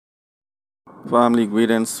Family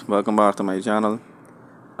greetings, welcome back to my channel.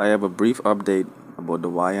 I have a brief update about the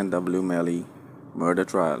YNW Melly murder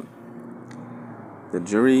trial. The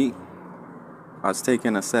jury has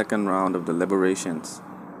taken a second round of deliberations,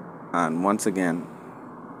 and once again,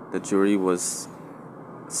 the jury was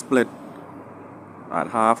split at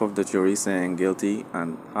half of the jury saying guilty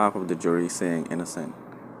and half of the jury saying innocent.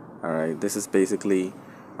 Alright, this is basically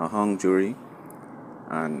a hung jury,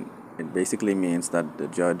 and it basically means that the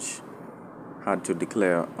judge had to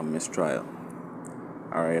declare a mistrial.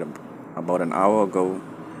 Alright, about an hour ago,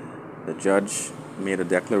 the judge made a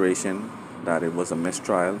declaration that it was a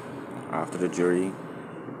mistrial after the jury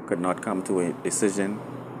could not come to a decision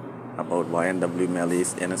about YNW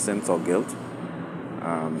Melly's innocence or guilt.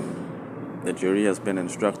 The jury has been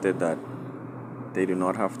instructed that they do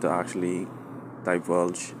not have to actually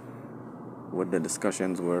divulge what the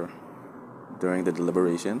discussions were during the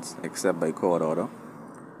deliberations, except by court order.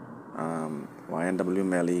 YNW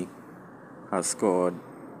Melly has scored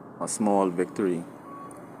a small victory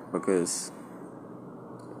because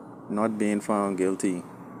not being found guilty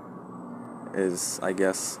is, I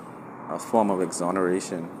guess, a form of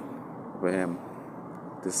exoneration for him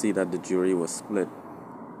to see that the jury was split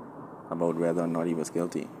about whether or not he was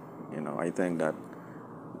guilty. I think that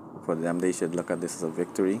for them, they should look at this as a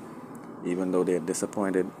victory, even though they're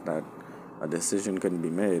disappointed that a decision couldn't be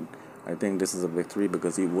made. I think this is a victory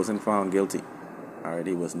because he wasn't found guilty. Alright,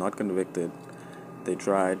 he was not convicted. They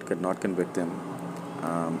tried, could not convict him.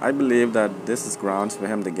 I believe that this is grounds for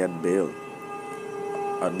him to get bail,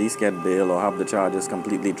 at least get bail or have the charges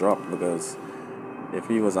completely dropped, because if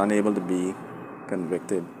he was unable to be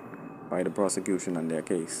convicted by the prosecution on their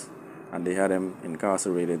case, and they had him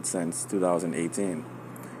incarcerated since 2018,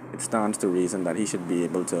 it stands to reason that he should be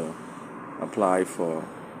able to apply for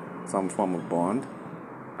some form of bond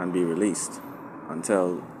and be released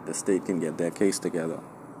until the state can get their case together.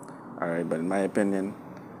 Alright, but in my opinion,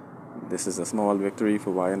 this is a small victory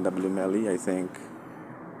for YNW Melly. I think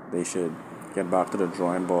they should get back to the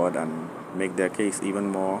drawing board and make their case even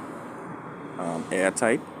more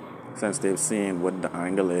airtight, since they've seen what the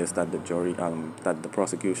angle is that that the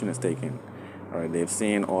prosecution is taking. Alright, they've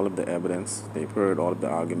seen all of the evidence, they've heard all of the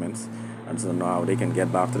arguments, and so now they can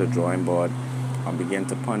get back to the drawing board and begin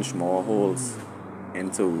to punch more holes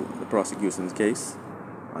into the prosecution's case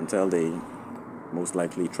until they most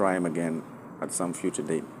likely try him again at some future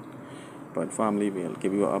date. But family, we'll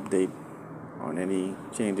give you an update on any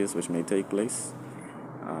changes which may take place.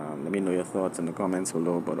 Let me know your thoughts in the comments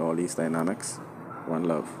below about all these dynamics. One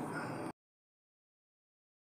love.